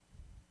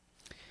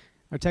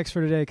Our text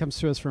for today comes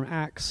to us from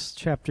Acts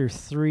chapter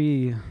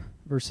 3,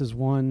 verses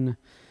 1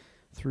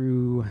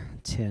 through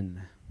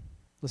 10.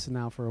 Listen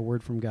now for a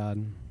word from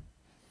God.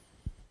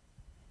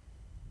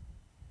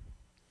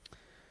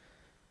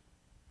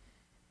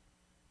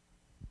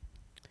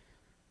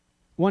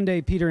 One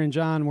day, Peter and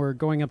John were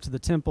going up to the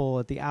temple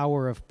at the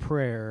hour of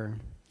prayer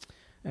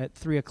at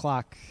 3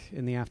 o'clock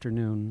in the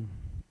afternoon.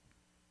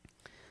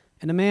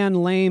 And a man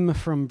lame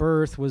from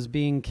birth was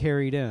being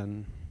carried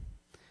in.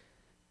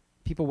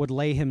 People would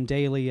lay him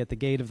daily at the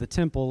gate of the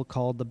temple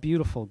called the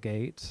Beautiful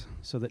Gate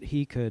so that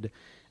he could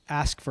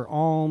ask for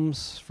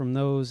alms from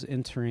those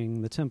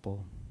entering the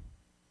temple.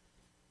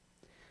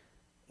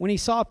 When he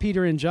saw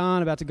Peter and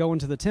John about to go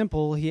into the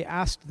temple, he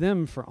asked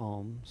them for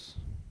alms.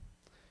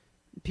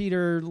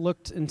 Peter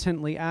looked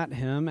intently at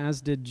him,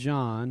 as did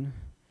John,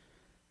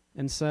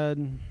 and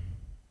said,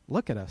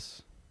 "Look at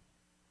us."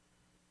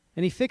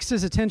 And he fixed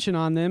his attention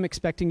on them,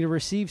 expecting to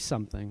receive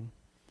something.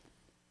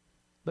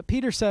 But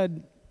Peter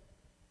said,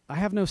 "I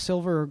have no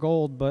silver or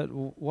gold, but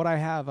what I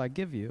have I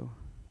give you.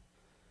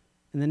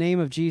 In the name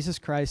of Jesus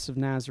Christ of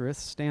Nazareth,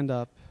 stand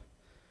up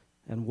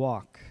and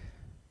walk."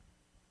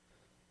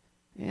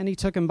 And he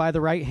took him by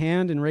the right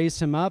hand and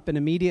raised him up, and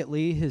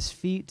immediately his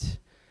feet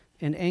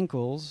and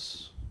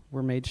ankles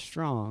were made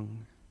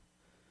strong.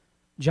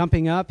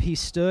 Jumping up, he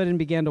stood and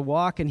began to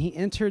walk, and he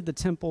entered the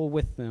temple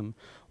with them,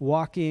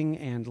 walking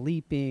and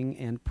leaping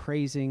and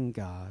praising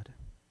God.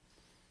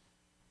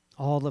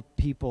 All the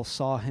people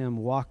saw him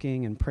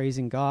walking and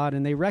praising God,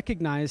 and they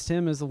recognized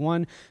him as the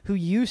one who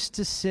used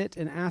to sit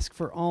and ask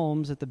for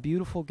alms at the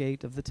beautiful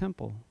gate of the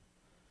temple.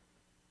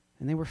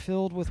 And they were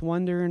filled with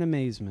wonder and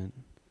amazement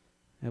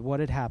at what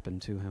had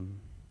happened to him.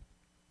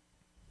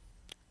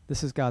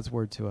 This is God's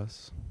word to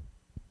us.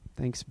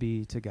 Thanks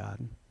be to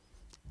God.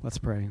 Let's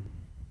pray.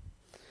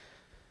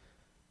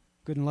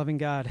 Good and loving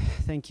God,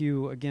 thank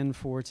you again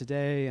for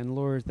today, and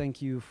Lord,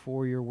 thank you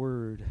for your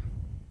word.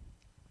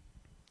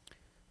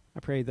 I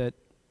pray that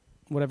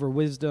whatever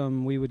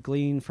wisdom we would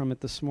glean from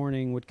it this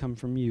morning would come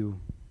from you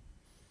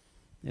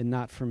and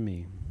not from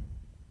me.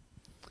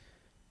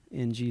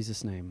 In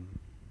Jesus' name,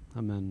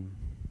 amen.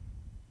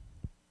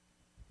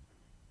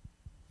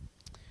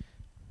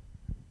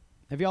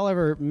 Have y'all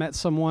ever met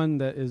someone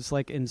that is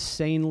like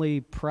insanely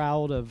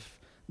proud of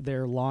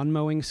their lawn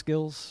mowing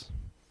skills?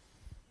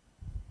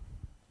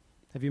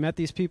 Have you met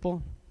these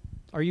people?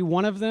 Are you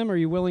one of them? Are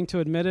you willing to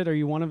admit it? Are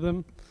you one of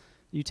them?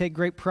 You take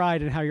great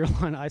pride in how your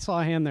lawn... I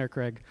saw a hand there,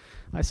 Craig.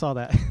 I saw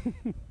that.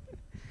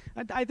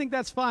 I think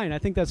that's fine. I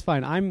think that's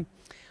fine.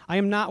 I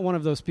am not one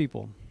of those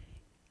people.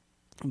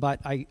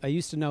 But I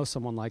used to know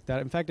someone like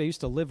that. In fact, I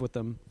used to live with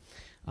them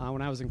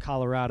when I was in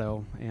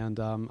Colorado. And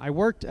I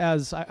worked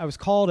as... I was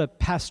called a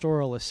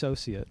pastoral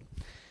associate.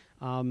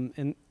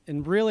 And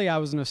really, I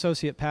was an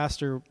associate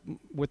pastor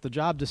with the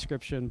job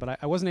description, but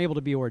I wasn't able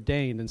to be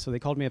ordained, and so they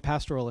called me a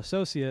pastoral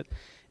associate,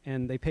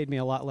 and they paid me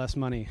a lot less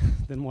money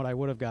than what I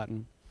would have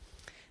gotten.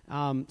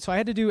 So I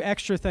had to do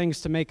extra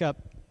things to make up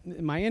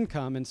my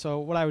income, and so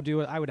what I would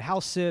do, I would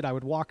house sit, I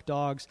would walk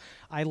dogs,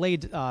 I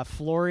laid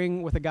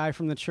flooring with a guy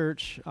from the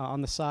church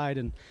on the side,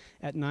 and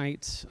at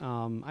night,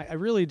 I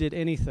really did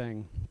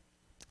anything,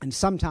 and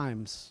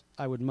sometimes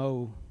I would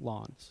mow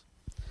lawns.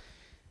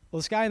 Well,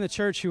 this guy in the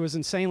church who was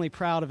insanely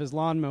proud of his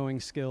lawn mowing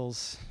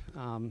skills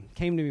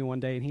came to me one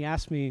day, and he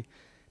asked me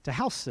to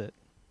house sit.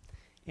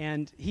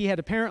 And he had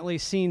apparently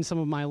seen some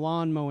of my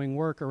lawn mowing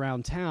work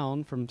around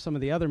town from some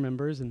of the other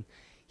members, and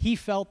he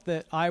felt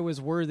that I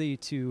was worthy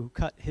to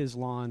cut his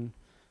lawn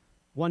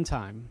one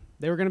time.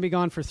 They were going to be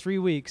gone for 3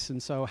 weeks,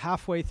 and so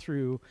halfway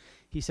through,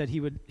 he said he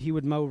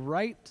would mow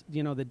right,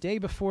 the day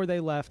before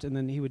they left, and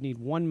then he would need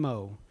one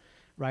mow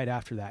right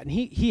after that. And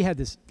he had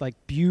this like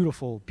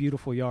beautiful,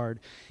 beautiful yard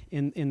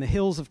in the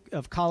hills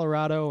of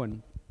Colorado,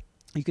 and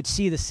you could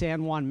see the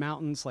San Juan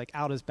Mountains like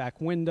out his back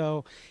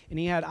window. And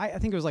he had, I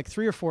think it was like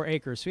 3 or 4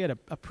 acres, so he had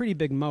a pretty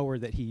big mower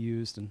that he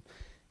used and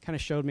kind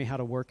of showed me how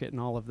to work it and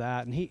all of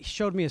that. And he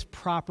showed me his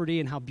property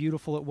and how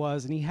beautiful it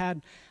was. And he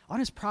had, on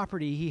his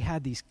property, he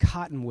had these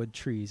cottonwood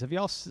trees. Have you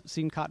all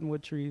seen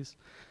cottonwood trees?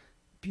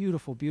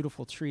 Beautiful,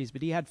 beautiful trees.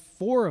 But he had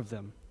 4 of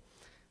them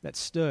that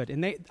stood.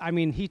 And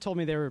he told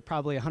me they were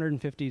probably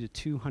 150 to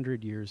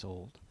 200 years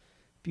old.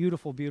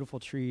 Beautiful,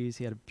 beautiful trees.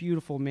 He had a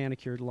beautiful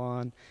manicured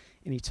lawn,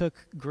 and he took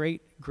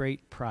great,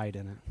 great pride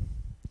in it.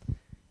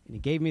 And he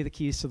gave me the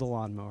keys to the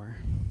lawnmower.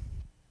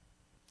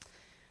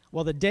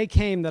 Well, the day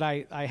came that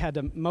I had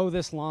to mow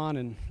this lawn,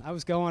 and I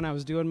was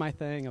doing my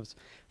thing. I was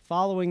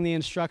following the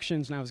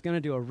instructions, and I was going to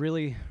do a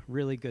really,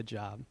 really good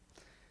job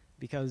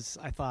because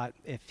I thought,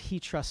 if he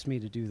trusts me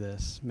to do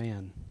this,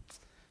 man,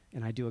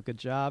 and I do a good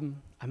job,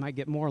 I might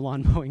get more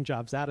lawn mowing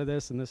jobs out of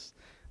this, and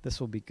this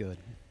will be good.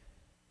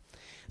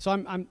 So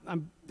I'm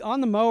on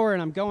the mower,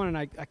 and I'm going, and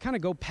I kind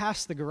of go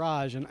past the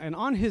garage, and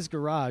on his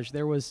garage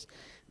there was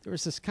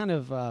this kind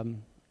of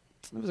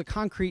it was a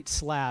concrete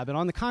slab, and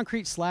on the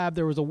concrete slab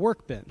there was a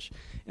workbench,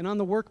 and on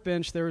the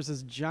workbench there was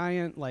this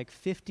giant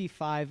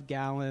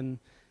 55-gallon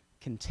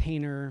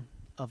container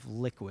of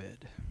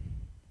liquid.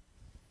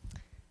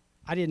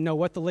 I didn't know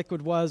what the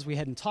liquid was. We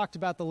hadn't talked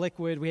about the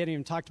liquid. We hadn't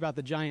even talked about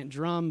the giant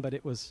drum, but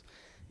it was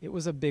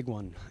a big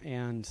one.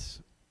 And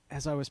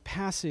as I was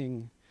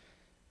passing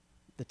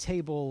the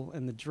table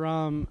and the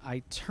drum,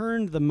 I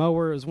turned the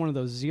mower. It was one of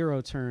those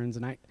zero turns,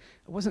 and I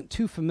wasn't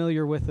too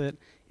familiar with it.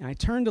 And I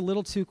turned a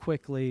little too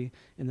quickly,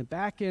 and the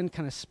back end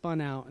kind of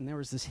spun out, and there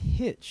was this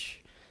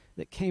hitch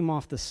that came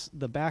off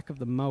the back of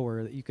the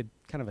mower that you could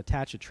kind of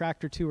attach a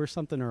tractor to or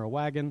something, or a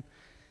wagon.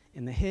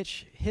 And the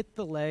hitch hit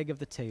the leg of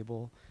the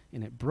table,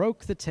 and it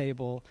broke the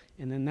table,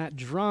 and then that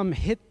drum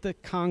hit the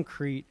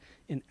concrete,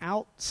 and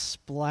out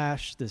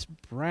splashed this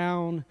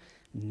brown,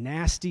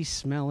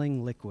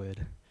 nasty-smelling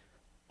liquid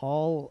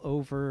all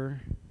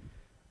over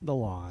the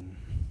lawn.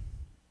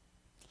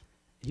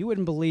 You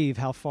wouldn't believe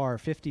how far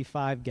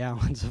 55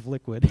 gallons of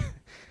liquid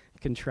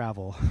can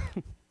travel.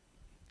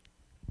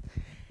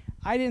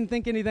 I didn't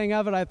think anything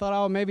of it. I thought,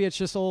 oh, maybe it's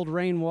just old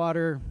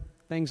rainwater.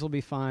 Things will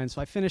be fine.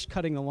 So I finished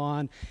cutting the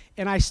lawn,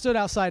 and I stood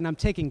outside, and I'm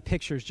taking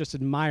pictures, just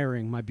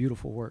admiring my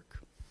beautiful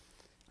work.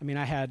 I mean,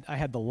 I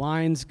had the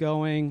lines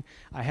going.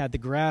 I had the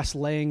grass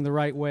laying the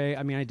right way.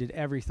 I mean, I did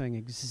everything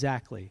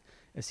exactly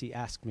as he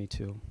asked me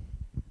to.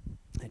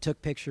 I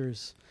took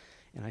pictures,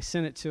 and I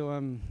sent it to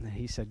him, and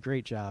he said,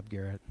 "Great job,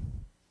 Garrett.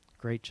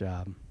 Great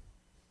job."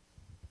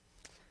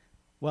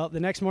 Well, the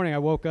next morning I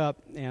woke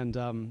up, and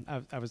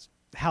I was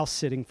house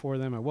sitting for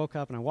them. I woke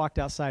up, and I walked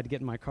outside to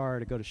get in my car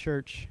to go to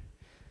church,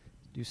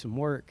 do some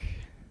work,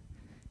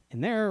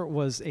 and there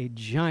was a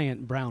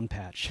giant brown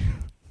patch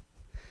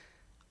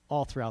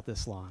all throughout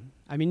this lawn.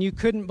 I mean, you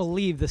couldn't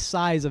believe the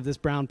size of this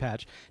brown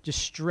patch just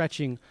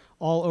stretching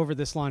all over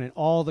this lawn, and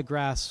all the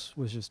grass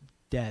was just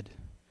dead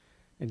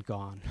and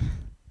gone.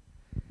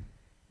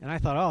 And I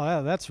thought,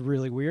 oh, that's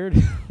really weird.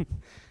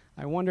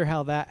 I wonder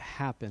how that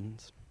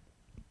happened.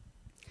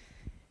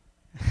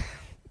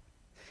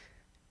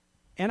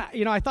 And,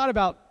 I thought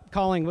about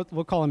calling,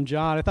 we'll call him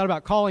John. I thought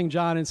about calling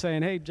John and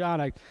saying, "Hey,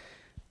 John,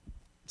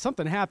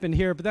 something happened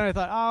here." But then I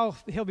thought, oh,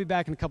 he'll be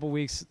back in a couple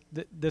weeks.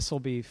 This will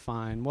be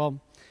fine.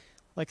 Well,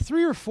 like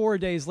 3 or 4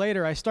 days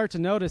later, I start to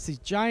notice these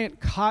giant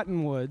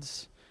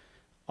cottonwoods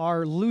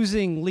are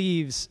losing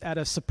leaves at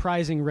a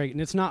surprising rate.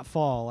 And it's not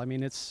fall. I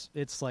mean,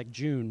 it's like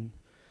June.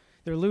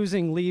 They're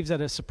losing leaves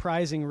at a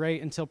surprising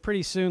rate until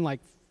pretty soon,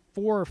 like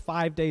 4 or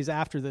 5 days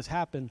after this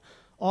happened,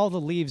 all the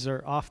leaves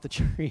are off the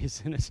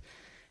trees. And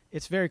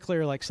it's very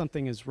clear like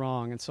something is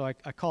wrong. And so I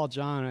called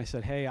John, and I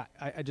said, "Hey,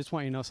 I just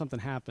want you to know something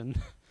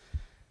happened."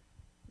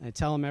 And I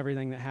tell him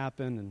everything that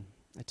happened, and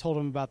I told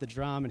him about the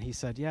drum, and he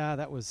said, "Yeah,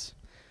 that was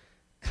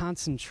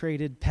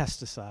concentrated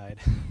pesticide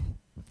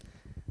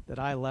that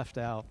I left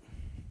out.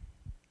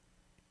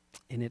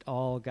 And it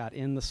all got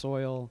in the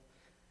soil.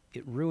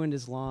 It ruined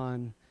his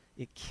lawn.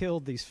 It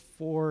killed these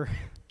 4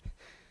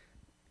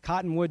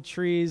 cottonwood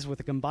trees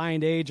with a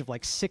combined age of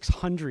like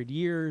 600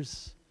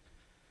 years.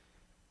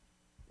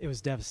 It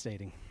was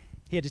devastating.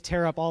 He had to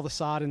tear up all the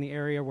sod in the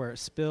area where it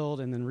spilled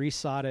and then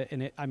resod it.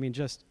 And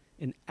just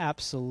an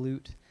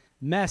absolute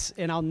mess.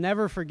 And I'll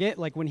never forget,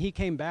 like, when he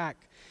came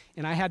back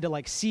and I had to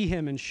like see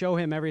him and show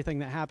him everything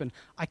that happened,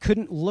 I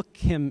couldn't look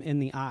him in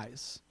the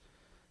eyes.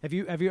 Have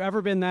you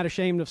ever been that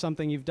ashamed of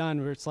something you've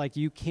done where it's like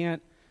you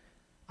can't?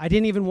 I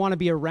didn't even want to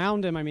be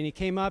around him. I mean, he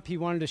came up, he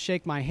wanted to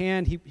shake my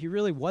hand. He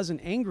really wasn't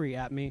angry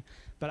at me,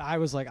 but I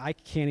was like, I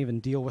can't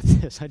even deal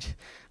with this.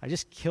 I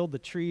just killed the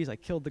trees. I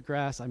killed the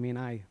grass. I mean,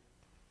 I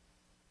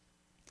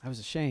was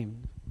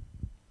ashamed.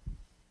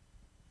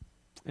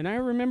 And I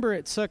remember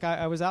it took,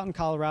 I was out in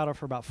Colorado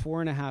for about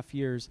 4.5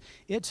 years.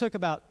 It took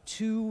about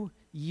 2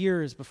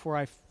 years before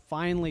I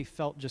finally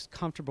felt just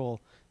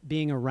comfortable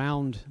being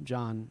around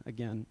John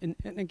again. And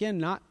again,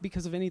 not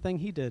because of anything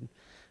he did,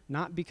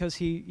 not because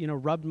he,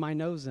 rubbed my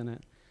nose in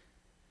it.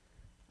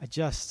 I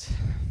just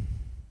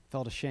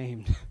felt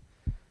ashamed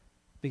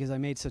because I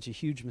made such a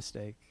huge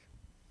mistake.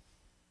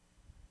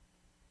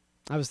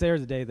 I was there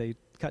the day they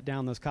cut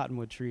down those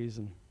cottonwood trees,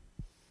 and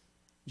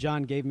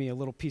John gave me a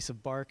little piece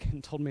of bark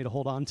and told me to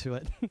hold on to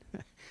it.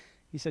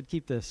 He said,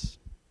 "Keep this,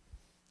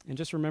 and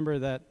just remember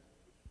that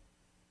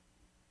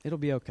it'll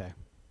be okay.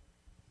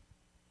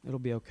 It'll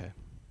be okay."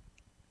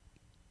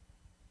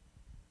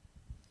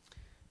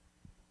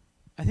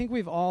 I think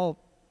we've all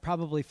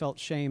probably felt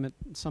shame at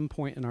some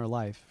point in our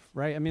life,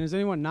 right? I mean, has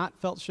anyone not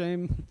felt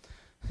shame?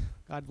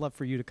 I'd love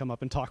for you to come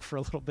up and talk for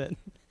a little bit.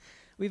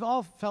 We've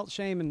all felt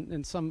shame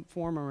in some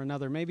form or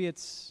another. Maybe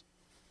it's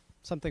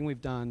something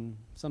we've done,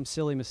 some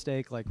silly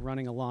mistake like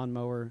running a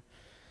lawnmower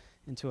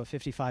into a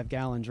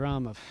 55-gallon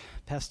drum of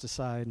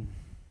pesticide.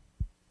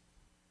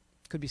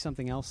 Could be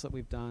something else that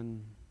we've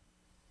done.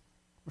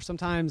 Or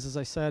sometimes, as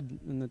I said,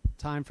 in the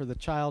time for the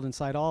child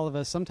inside all of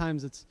us,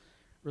 sometimes it's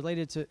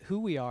related to who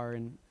we are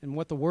and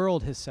what the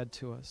world has said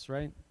to us,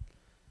 right?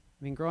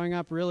 I mean, growing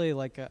up, really,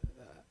 I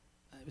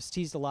was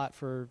teased a lot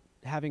for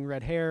having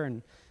red hair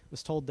and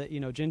was told that,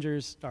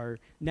 gingers are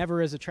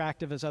never as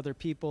attractive as other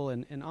people,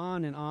 and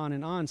on and on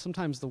and on.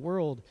 Sometimes the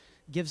world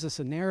gives us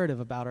a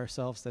narrative about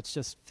ourselves that's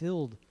just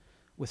filled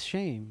with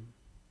shame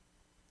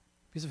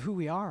because of who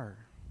we are.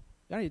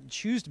 I didn't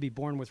choose to be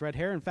born with red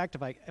hair. In fact,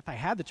 if I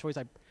had the choice,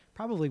 I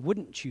probably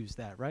wouldn't choose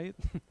that, right?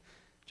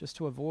 Just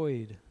to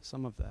avoid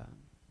some of that.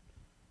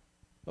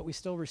 But we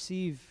still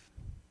receive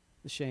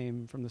the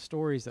shame from the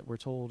stories that we're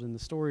told and the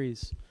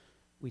stories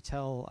we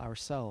tell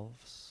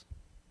ourselves.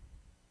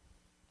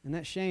 And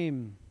that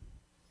shame,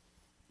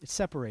 it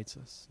separates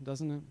us,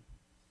 doesn't it?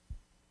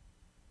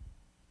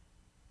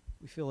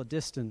 We feel a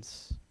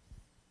distance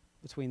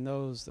between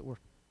those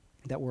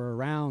that were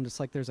around. It's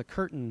like there's a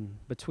curtain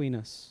between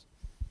us.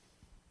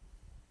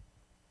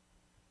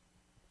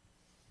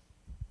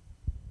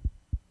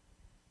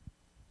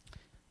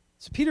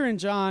 So Peter and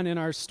John, in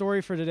our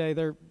story for today,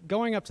 they're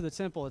going up to the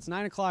temple. It's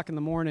 9 o'clock in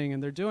the morning,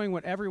 and they're doing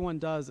what everyone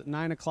does at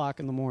 9 o'clock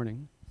in the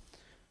morning.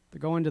 They're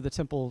going to the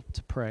temple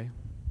to pray.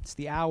 It's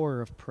the hour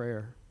of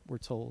prayer, we're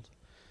told.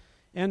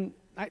 And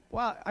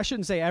I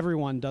shouldn't say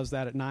everyone does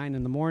that at 9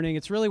 in the morning.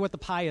 It's really what the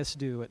pious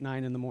do at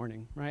 9 in the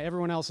morning, right?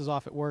 Everyone else is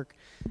off at work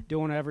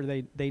doing whatever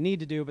they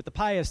need to do. But the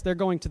pious, they're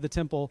going to the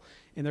temple,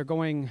 and they're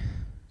going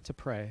to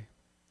pray.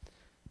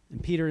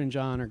 And Peter and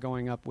John are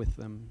going up with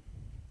them.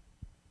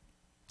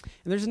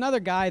 And there's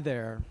another guy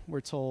there, we're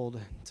told.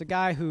 It's a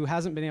guy who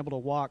hasn't been able to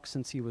walk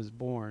since he was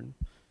born.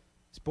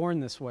 He's born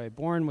this way,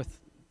 born with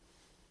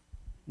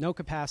no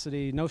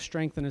capacity, no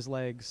strength in his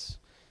legs.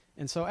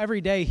 And so every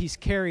day he's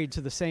carried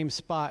to the same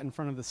spot in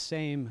front of the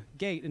same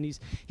gate. And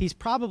he's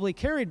probably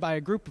carried by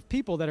a group of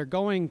people that are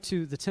going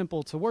to the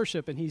temple to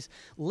worship. And he's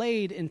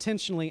laid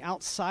intentionally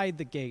outside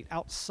the gate,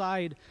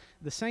 outside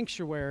the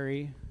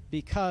sanctuary,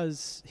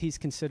 because he's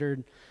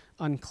considered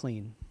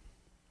unclean.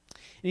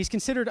 And he's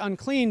considered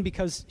unclean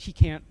because he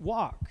can't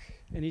walk.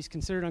 And he's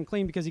considered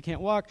unclean because he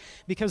can't walk,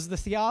 because the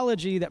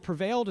theology that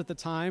prevailed at the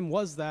time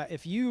was that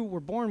if you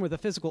were born with a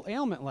physical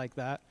ailment like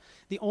that,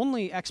 the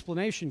only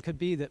explanation could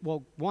be that,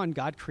 well, one,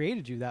 God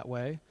created you that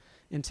way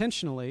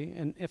intentionally.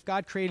 And if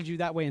God created you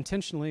that way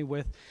intentionally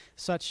with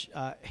such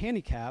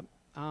handicap,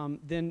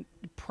 then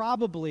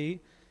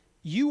probably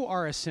you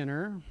are a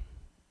sinner,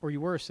 or you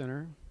were a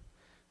sinner,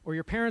 or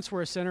your parents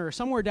were a sinner, or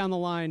somewhere down the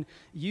line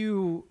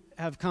you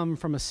have come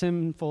from a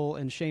sinful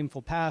and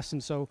shameful past,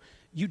 and so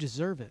you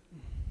deserve it.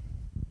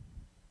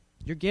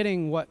 You're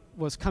getting what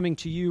was coming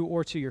to you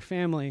or to your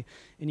family,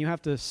 and you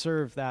have to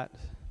serve that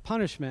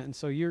punishment, and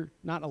so you're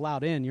not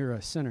allowed in. You're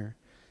a sinner,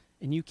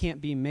 and you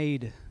can't be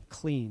made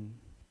clean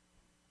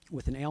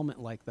with an ailment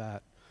like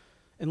that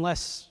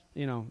unless,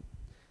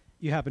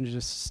 you happen to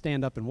just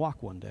stand up and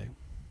walk one day.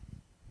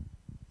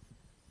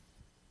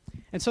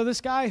 And so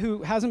this guy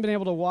who hasn't been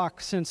able to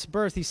walk since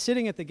birth, he's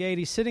sitting at the gate,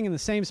 he's sitting in the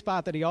same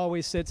spot that he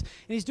always sits, and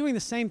he's doing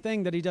the same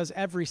thing that he does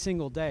every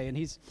single day. And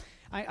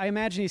I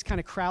imagine he's kind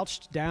of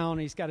crouched down,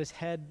 he's got his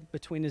head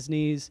between his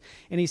knees,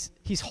 and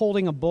he's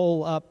holding a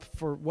bowl up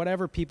for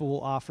whatever people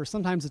will offer.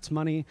 Sometimes it's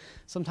money,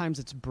 sometimes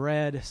it's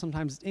bread,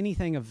 sometimes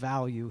anything of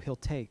value he'll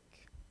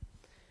take.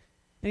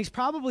 And he's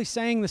probably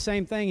saying the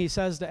same thing he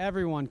says to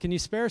everyone. Can you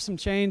spare some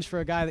change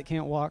for a guy that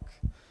can't walk?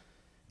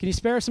 Can you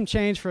spare some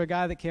change for a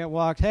guy that can't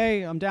walk?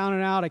 Hey, I'm down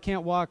and out, I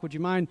can't walk. Would you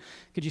mind?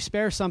 Could you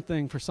spare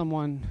something for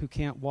someone who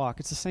can't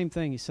walk? It's the same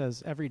thing he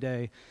says every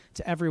day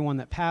to everyone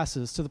that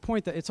passes, to the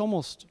point that it's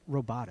almost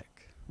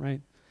robotic, right?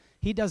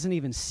 He doesn't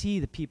even see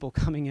the people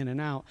coming in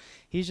and out.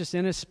 He's just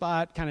in his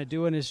spot, kind of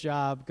doing his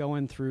job,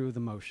 going through the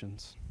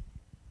motions.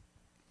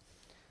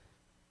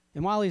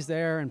 And while he's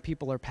there and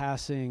people are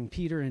passing,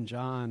 Peter and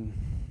John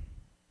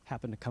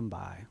happen to come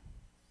by.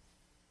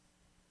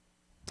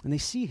 And they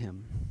see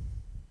him.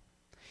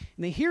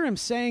 And they hear him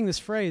saying this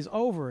phrase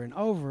over and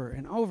over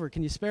and over.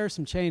 Can you spare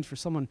some change for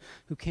someone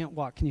who can't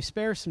walk? Can you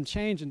spare some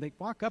change? And they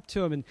walk up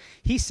to him, and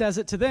he says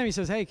it to them. He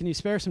says, hey, can you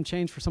spare some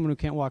change for someone who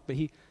can't walk? But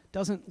he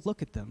doesn't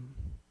look at them.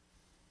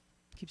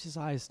 He keeps his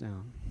eyes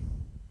down.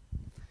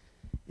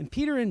 And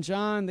Peter and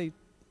John,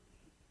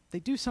 they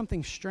do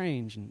something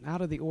strange and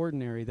out of the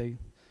ordinary.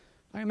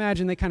 I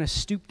imagine they kind of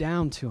stoop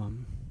down to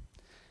him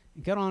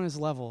and get on his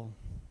level,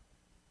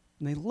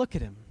 and they look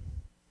at him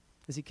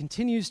as he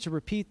continues to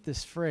repeat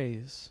this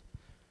phrase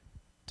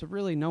to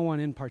really no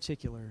one in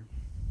particular.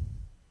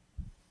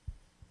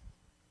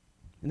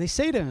 And they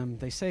say to him,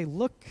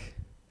 look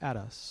at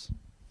us.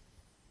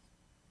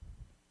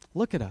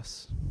 Look at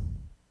us.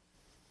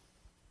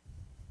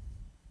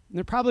 And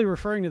they're probably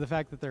referring to the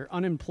fact that they're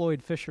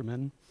unemployed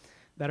fishermen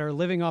that are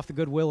living off the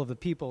goodwill of the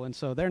people, and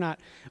so they're not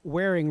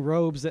wearing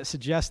robes that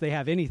suggest they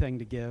have anything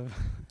to give.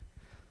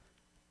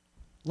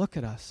 Look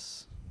at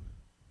us.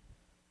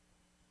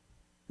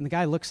 And the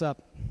guy looks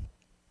up, and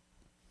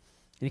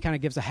he kind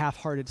of gives a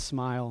half-hearted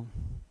smile.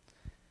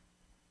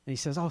 And he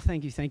says, oh,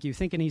 thank you,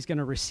 thinking he's going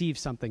to receive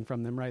something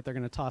from them, right? They're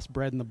going to toss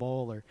bread in the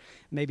bowl or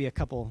maybe a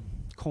couple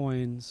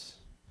coins.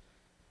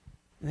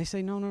 And they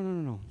say,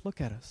 no,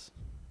 look at us.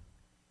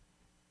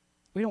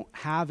 We don't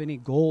have any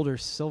gold or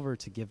silver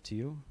to give to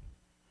you.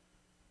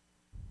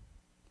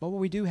 But what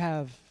we do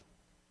have,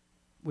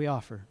 we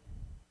offer.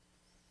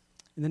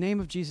 In the name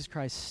of Jesus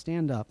Christ,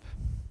 stand up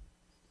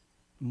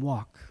and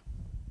walk.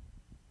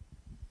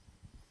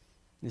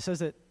 And it says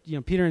that,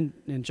 Peter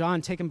and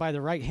John take him by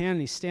the right hand,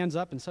 and he stands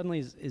up, and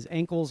suddenly his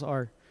ankles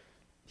are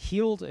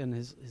healed, and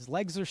his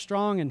legs are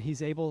strong, and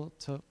he's able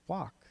to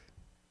walk.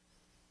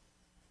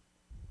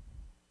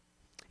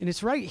 And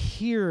it's right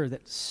here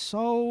that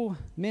so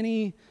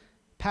many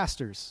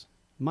pastors,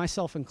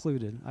 myself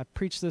included, I've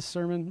preached this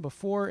sermon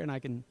before, and I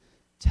can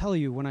tell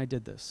you when I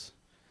did this.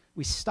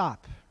 We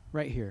stop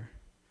right here.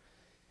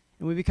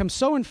 And we become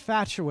so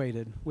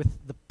infatuated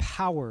with the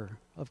power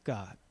of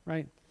God,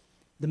 right?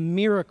 The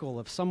miracle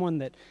of someone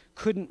that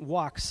couldn't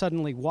walk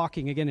suddenly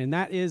walking again. And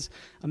that is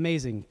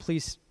amazing.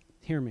 Please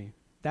hear me.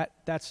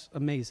 That's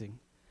amazing.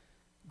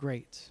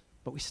 Great.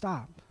 But we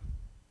stop.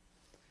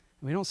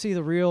 We don't see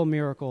the real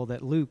miracle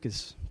that Luke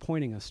is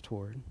pointing us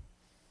toward.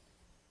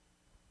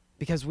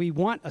 Because we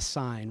want a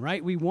sign,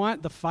 right? We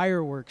want the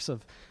fireworks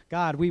of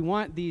God. We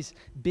want these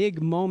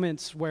big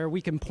moments where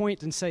we can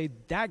point and say,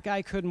 that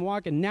guy couldn't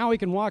walk, and now he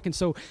can walk, and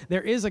so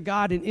there is a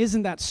God, and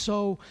isn't that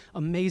so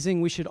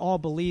amazing? We should all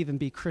believe and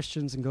be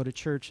Christians and go to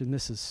church, and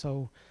this is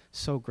so,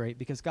 so great,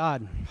 because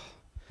God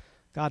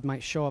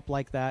might show up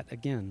like that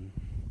again.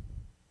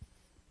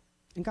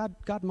 And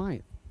God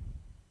might.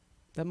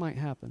 That might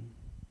happen.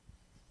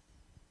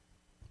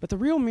 But the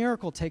real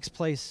miracle takes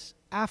place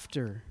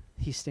after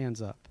he stands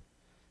up.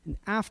 And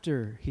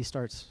after he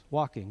starts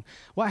walking,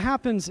 what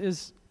happens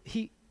is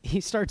he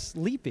starts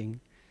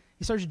leaping.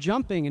 He starts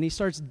jumping and he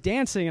starts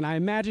dancing. And I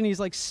imagine he's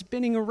like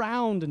spinning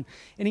around and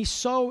he's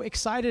so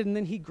excited. And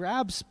then he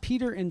grabs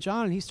Peter and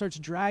John and he starts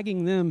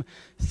dragging them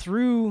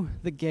through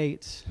the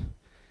gate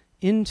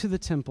into the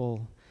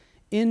temple,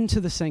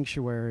 into the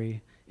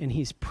sanctuary. And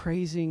he's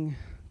praising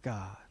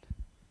God.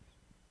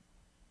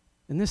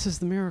 And this is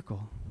the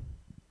miracle.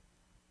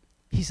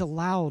 He's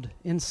allowed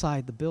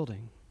inside the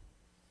building.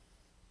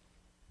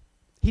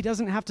 He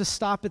doesn't have to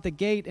stop at the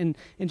gate and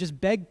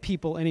just beg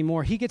people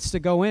anymore. He gets to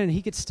go in and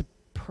he gets to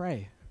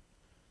pray.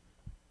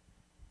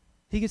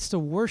 He gets to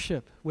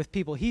worship with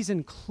people. He's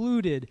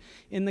included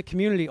in the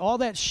community. All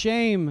that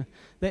shame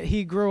that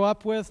he grew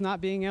up with,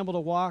 not being able to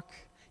walk,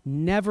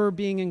 never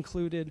being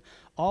included,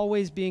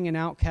 always being an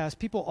outcast,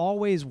 people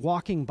always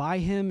walking by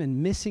him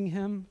and missing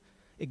him,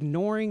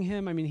 ignoring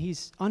him. I mean,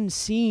 he's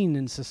unseen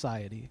in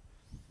society.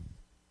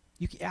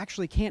 You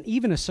actually can't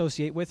even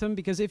associate with him,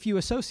 because if you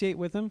associate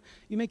with him,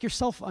 you make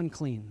yourself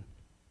unclean.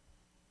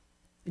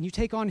 And you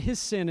take on his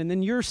sin, and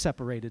then you're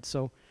separated.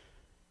 So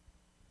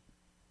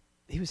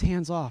he was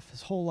hands off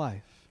his whole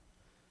life.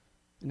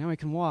 And now he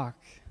can walk,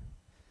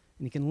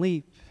 and he can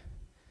leap,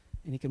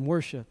 and he can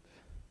worship,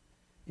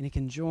 and he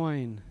can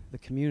join the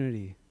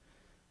community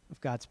of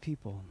God's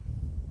people.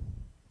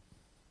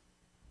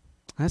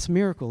 That's a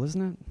miracle, isn't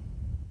it?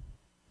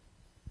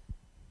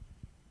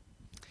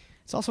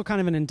 It's also kind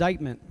of an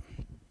indictment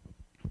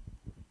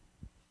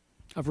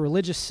of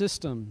religious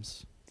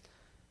systems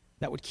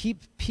that would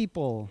keep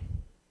people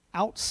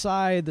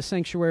outside the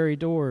sanctuary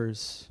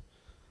doors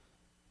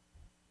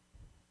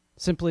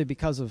simply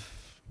because of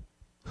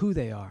who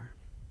they are,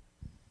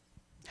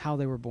 how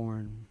they were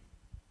born,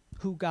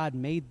 who God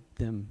made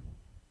them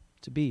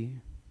to be.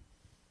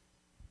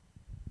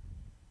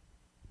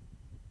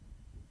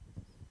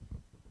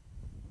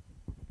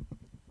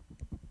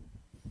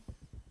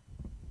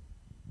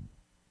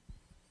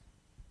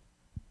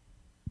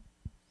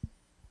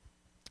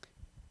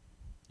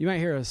 You might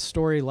hear a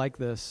story like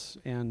this,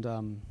 and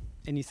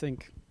you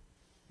think,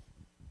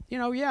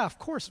 yeah, of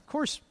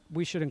course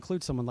we should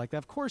include someone like that.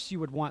 Of course you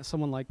would want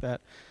someone like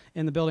that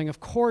in the building. Of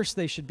course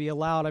they should be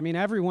allowed. I mean,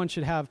 everyone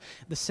should have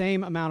the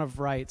same amount of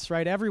rights,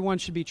 right? Everyone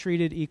should be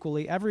treated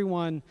equally.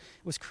 Everyone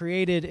was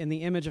created in the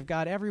image of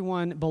God.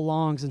 Everyone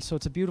belongs, and so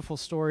it's a beautiful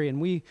story, and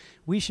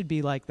we should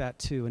be like that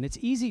too. And it's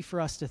easy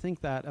for us to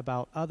think that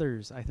about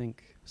others, I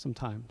think,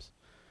 sometimes,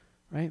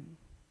 right?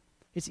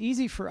 It's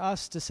easy for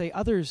us to say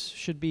others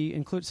should be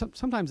included.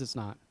 Sometimes it's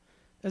not.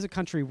 As a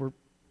country, we're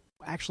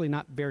actually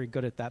not very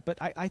good at that. But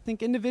I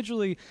think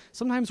individually,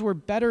 sometimes we're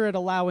better at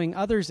allowing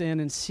others in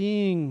and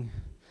seeing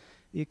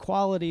the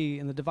equality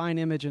and the divine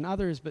image in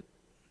others. But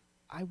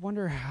I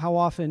wonder how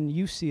often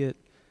you see it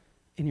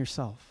in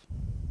yourself.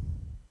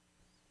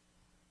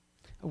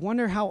 I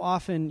wonder how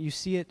often you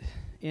see it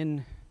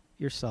in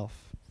yourself.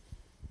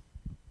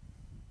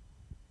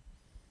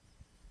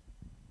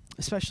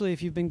 Especially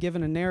if you've been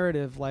given a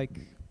narrative like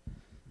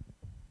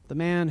the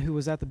man who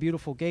was at the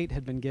beautiful gate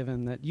had been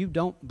given, that you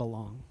don't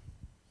belong.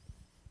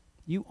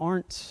 You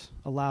aren't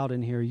allowed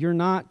in here. You're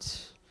not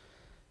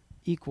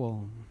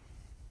equal.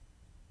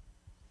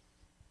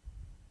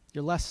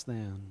 You're less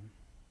than.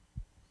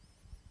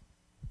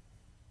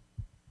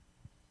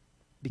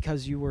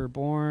 Because you were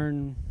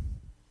born,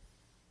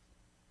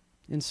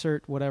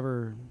 insert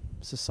whatever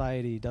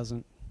society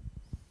doesn't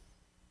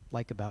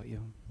like about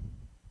you.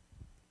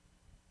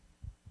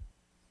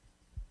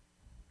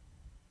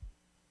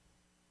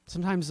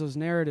 Sometimes those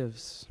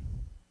narratives,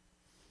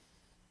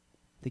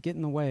 they get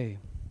in the way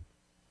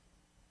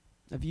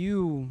of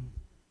you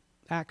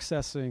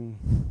accessing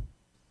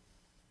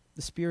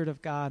the Spirit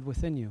of God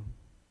within you.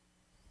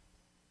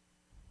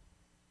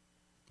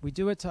 We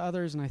do it to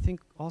others, and I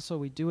think also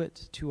we do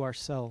it to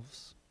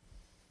ourselves.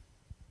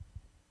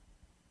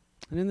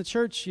 And in the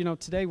church,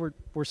 today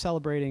we're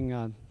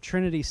celebrating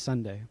Trinity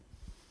Sunday.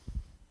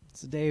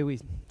 It's the day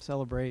we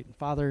celebrate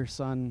Father,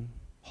 Son,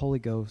 Holy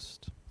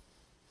Ghost.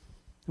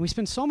 And we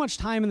spend so much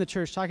time in the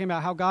church talking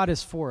about how God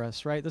is for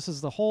us, right? This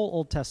is the whole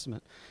Old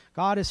Testament.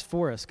 God is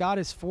for us. God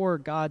is for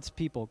God's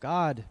people.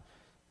 God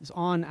is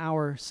on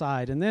our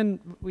side. And then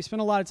we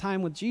spend a lot of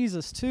time with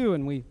Jesus too,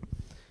 and we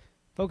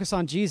focus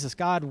on Jesus,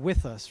 God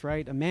with us,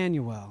 right?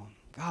 Emmanuel,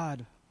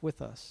 God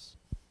with us.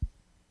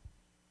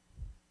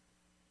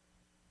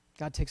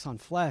 God takes on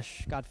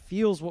flesh. God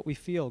feels what we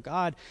feel.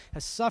 God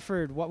has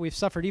suffered what we've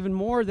suffered, even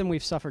more than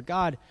we've suffered.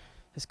 God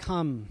has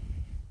come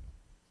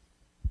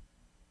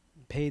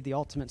and paid the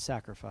ultimate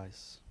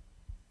sacrifice.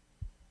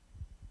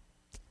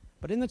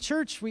 But in the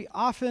church, we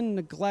often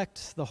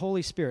neglect the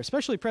Holy Spirit,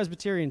 especially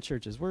Presbyterian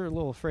churches. We're a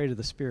little afraid of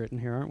the Spirit in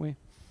here, aren't we?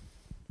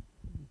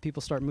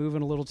 People start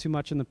moving a little too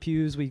much in the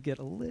pews, we get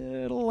a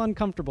little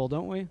uncomfortable,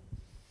 don't we?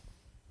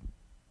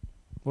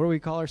 What do we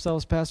call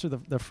ourselves, Pastor?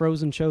 The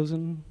frozen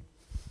chosen?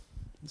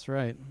 That's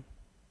right.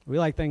 We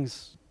like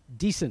things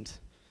decent,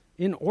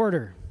 in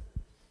order,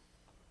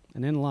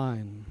 and in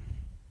line.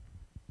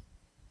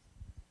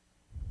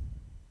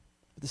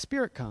 But the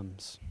Spirit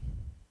comes.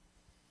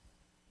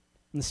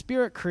 And the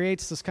Spirit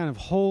creates this kind of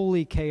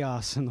holy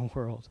chaos in the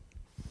world.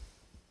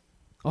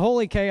 A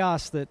holy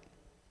chaos that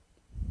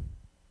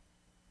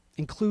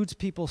includes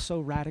people so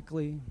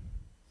radically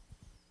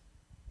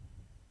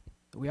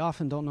that we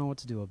often don't know what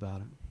to do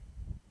about it.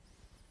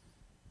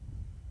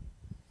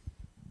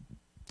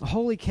 A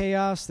holy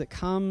chaos that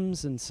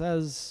comes and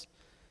says,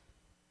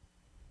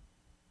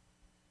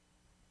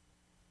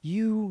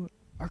 you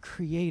are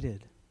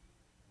created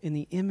in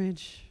the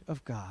image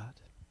of God.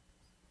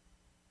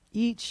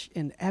 Each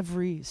and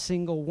every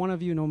single one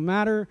of you, no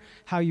matter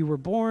how you were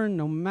born,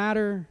 no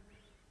matter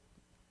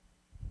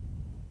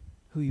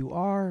who you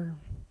are,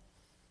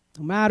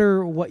 no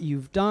matter what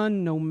you've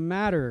done, no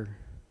matter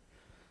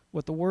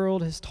what the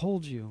world has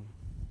told you,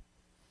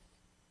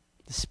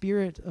 the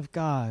Spirit of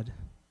God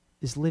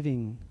is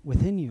living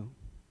within you.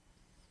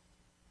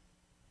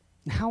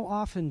 And how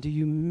often do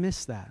you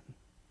miss that?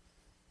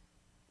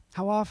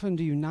 How often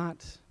do you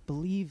not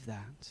believe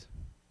that?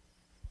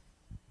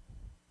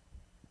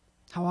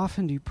 How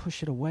often do you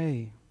push it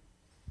away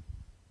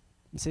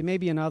and say,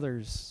 maybe in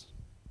others,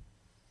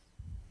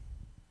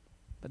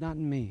 but not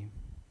in me?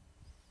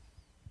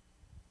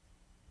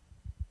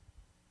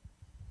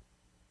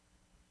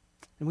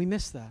 And we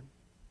miss that.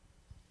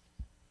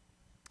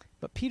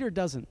 But Peter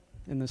doesn't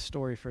in this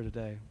story for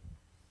today.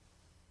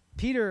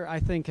 Peter, I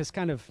think, has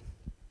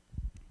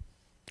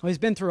he's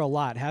been through a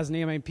lot, hasn't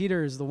he? I mean,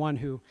 Peter is the one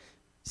who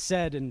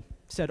said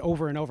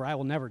over and over, I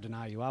will never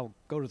deny you. I will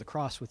go to the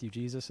cross with you,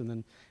 Jesus, and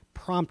then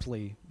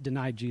promptly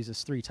denied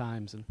Jesus 3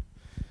 times and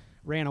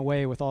ran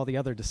away with all the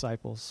other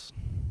disciples.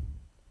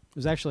 It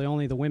was actually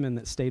only the women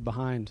that stayed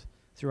behind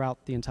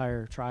throughout the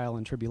entire trial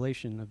and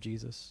tribulation of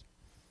Jesus.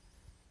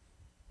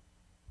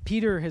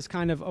 Peter has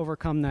kind of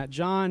overcome that.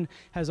 John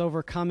has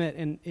overcome it,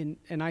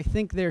 and I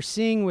think they're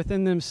seeing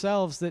within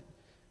themselves that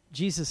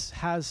Jesus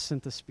has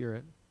sent the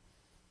Spirit.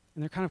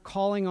 And they're kind of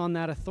calling on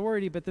that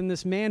authority, but then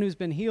this man who's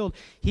been healed,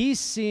 he's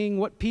seeing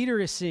what Peter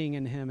is seeing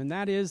in him, and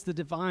that is the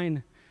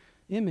divine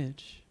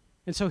image.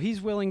 And so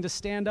he's willing to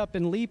stand up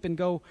and leap and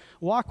go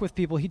walk with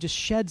people. He just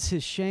sheds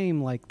his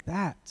shame like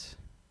that.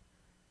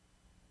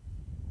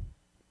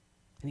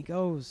 And he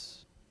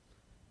goes.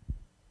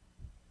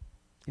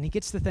 And he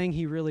gets the thing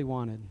he really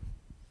wanted.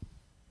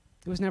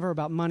 It was never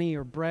about money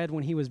or bread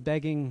when he was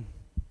begging.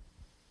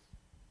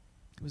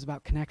 It was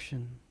about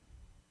connection.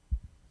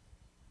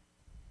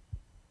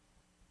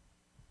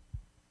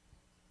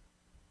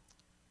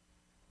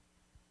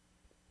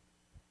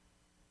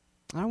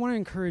 I want to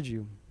encourage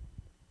you.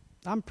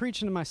 I'm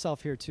preaching to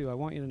myself here too. I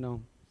want you to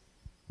know.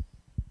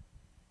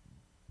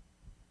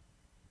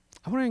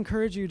 I want to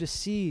encourage you to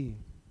see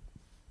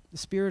the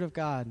Spirit of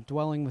God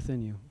dwelling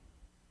within you.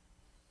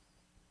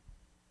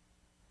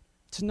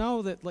 To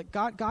know that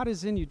God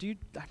is in you. Do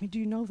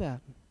you know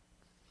that?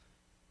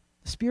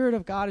 The Spirit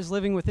of God is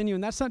living within you,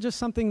 and that's not just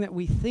something that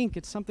we think,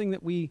 it's something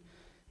that we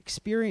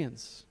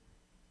experience.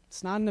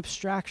 It's not an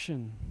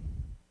abstraction.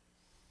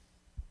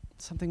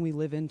 It's something we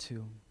live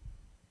into.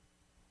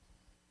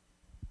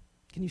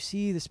 Can you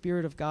see the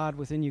Spirit of God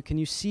within you? Can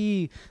you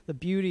see the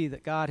beauty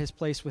that God has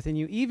placed within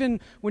you? Even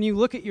when you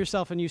look at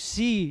yourself and you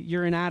see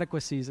your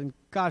inadequacies, and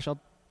gosh,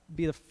 I'll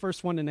be the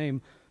first one to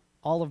name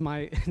all of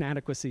my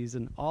inadequacies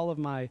and all of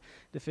my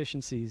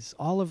deficiencies,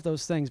 all of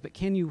those things, but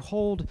can you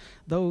hold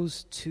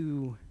those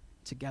two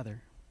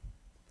together,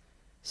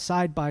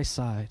 side by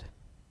side?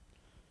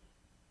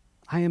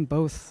 I am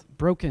both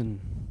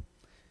broken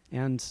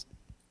and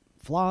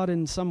flawed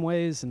in some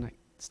ways, and I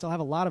still have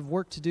a lot of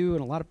work to do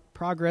and a lot of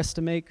progress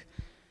to make.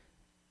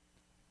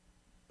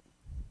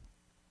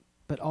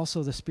 But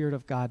also the Spirit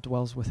of God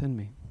dwells within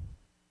me.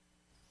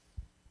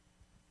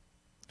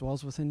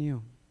 Dwells within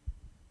you.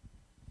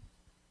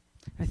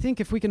 I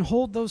think if we can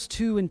hold those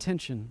two in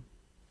tension,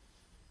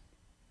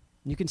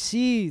 you can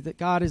see that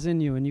God is in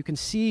you, and you can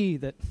see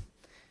that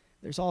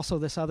there's also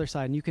this other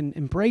side, and you can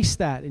embrace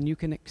that, and you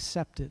can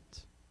accept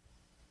it.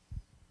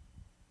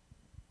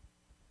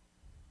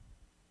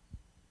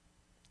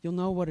 You'll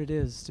know what it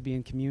is to be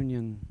in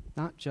communion,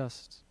 not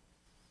just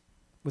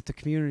with the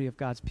community of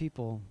God's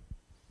people,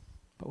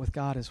 but with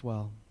God as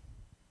well.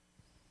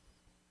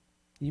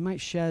 You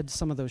might shed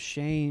some of those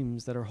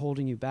shames that are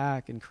holding you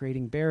back and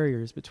creating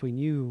barriers between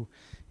you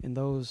and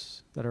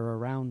those that are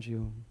around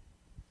you.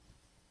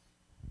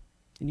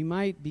 And you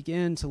might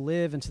begin to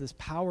live into this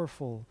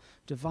powerful,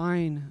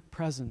 divine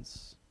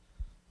presence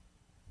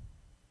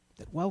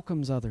that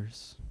welcomes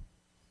others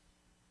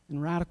in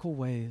radical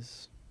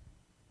ways.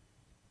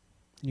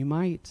 And you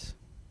might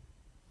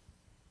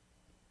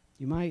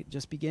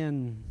just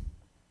begin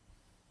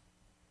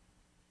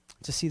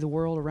to see the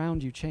world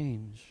around you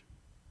change.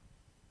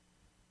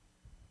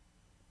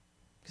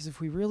 Because if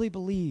we really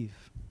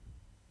believe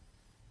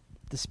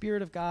the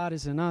Spirit of God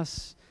is in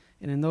us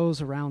and in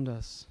those around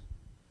us,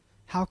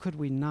 how could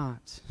we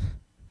not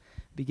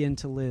begin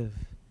to live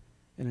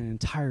in an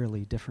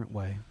entirely different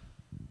way?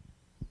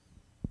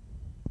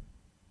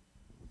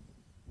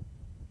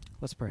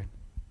 Let's pray.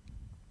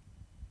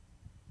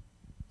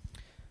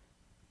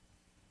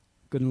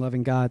 Good and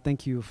loving God,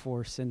 thank you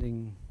for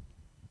sending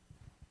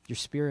your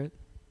Spirit.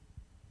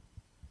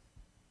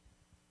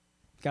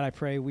 God, I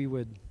pray we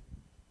would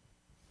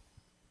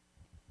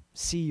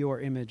see your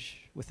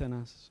image within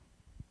us.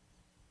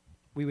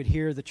 We would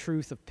hear the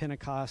truth of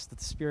Pentecost, that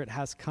the Spirit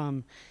has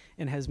come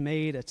and has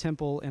made a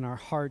temple in our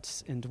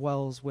hearts and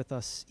dwells with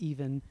us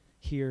even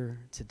here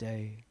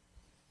today.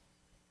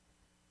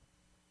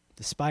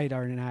 Despite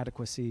our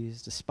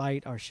inadequacies,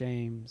 despite our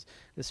shames,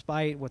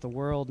 despite what the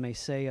world may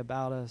say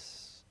about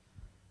us,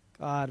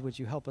 God, would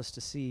you help us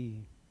to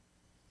see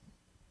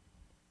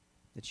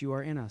that you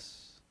are in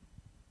us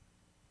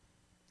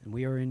and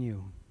we are in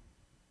you.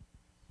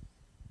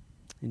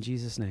 In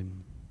Jesus'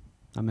 name,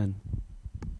 amen.